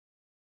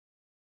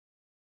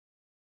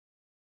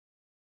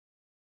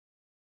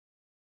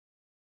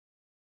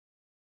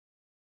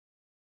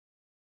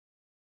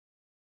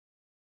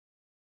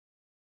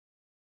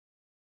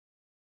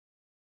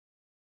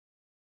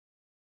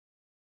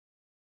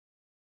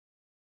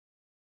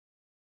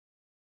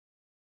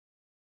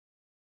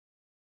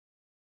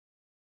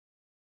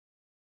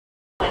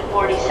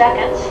40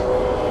 seconds.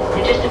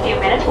 In just a few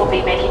minutes, we'll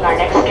be making our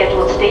next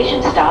scheduled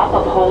station stop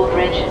of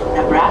Holdrege,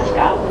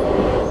 Nebraska.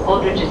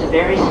 Holdrege is a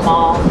very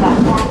small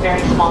platform,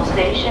 very small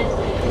station.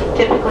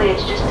 Typically,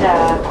 it's just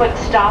a quick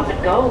stop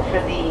and go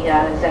for the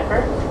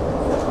Zephyr.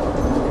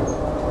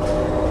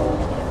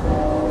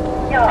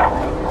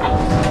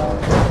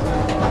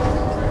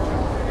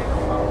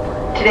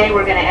 Today,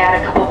 we're going to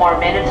add a couple more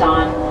minutes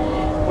on.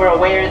 We're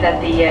aware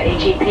that the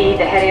HEP,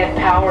 the head-end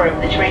power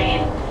of the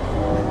train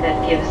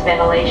that gives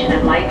ventilation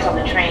and lights on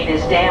the train,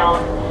 is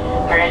down.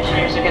 Our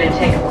engineers are going to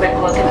take a quick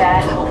look at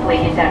that and hopefully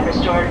get that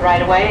restored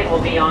right away, and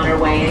we'll be on our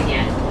way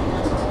again.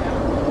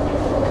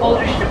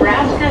 Holdrege,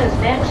 Nebraska is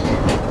next.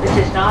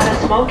 This is not a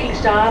smoking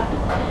stop.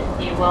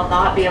 You will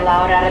not be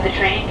allowed out of the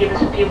train. Give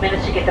us a few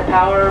minutes to get the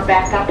power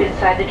back up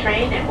inside the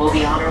train, and we'll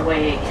be on our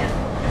way again.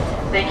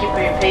 Thank you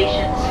for your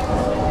patience.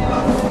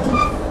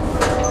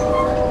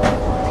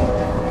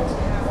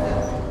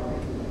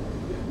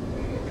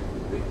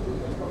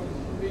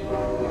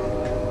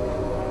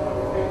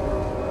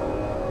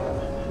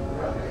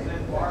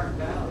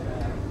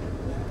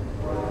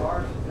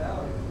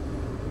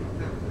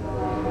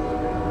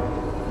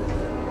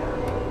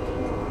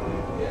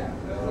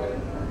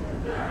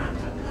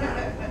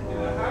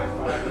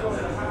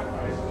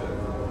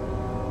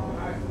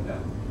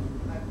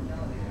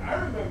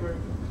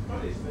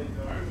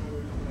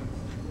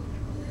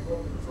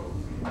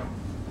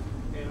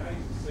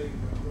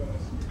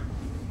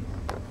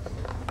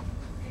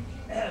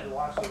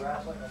 Watch the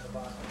wrestling on the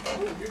bottom.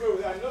 Oh, you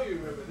remember, I know you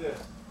remember this.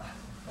 I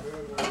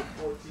remember when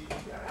before TV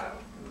got out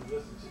and we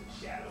listened to the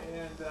Shadow.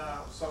 And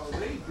so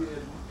they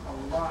did a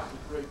lot to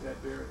break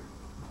that barrier.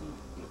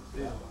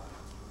 It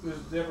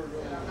was never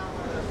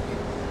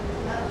really.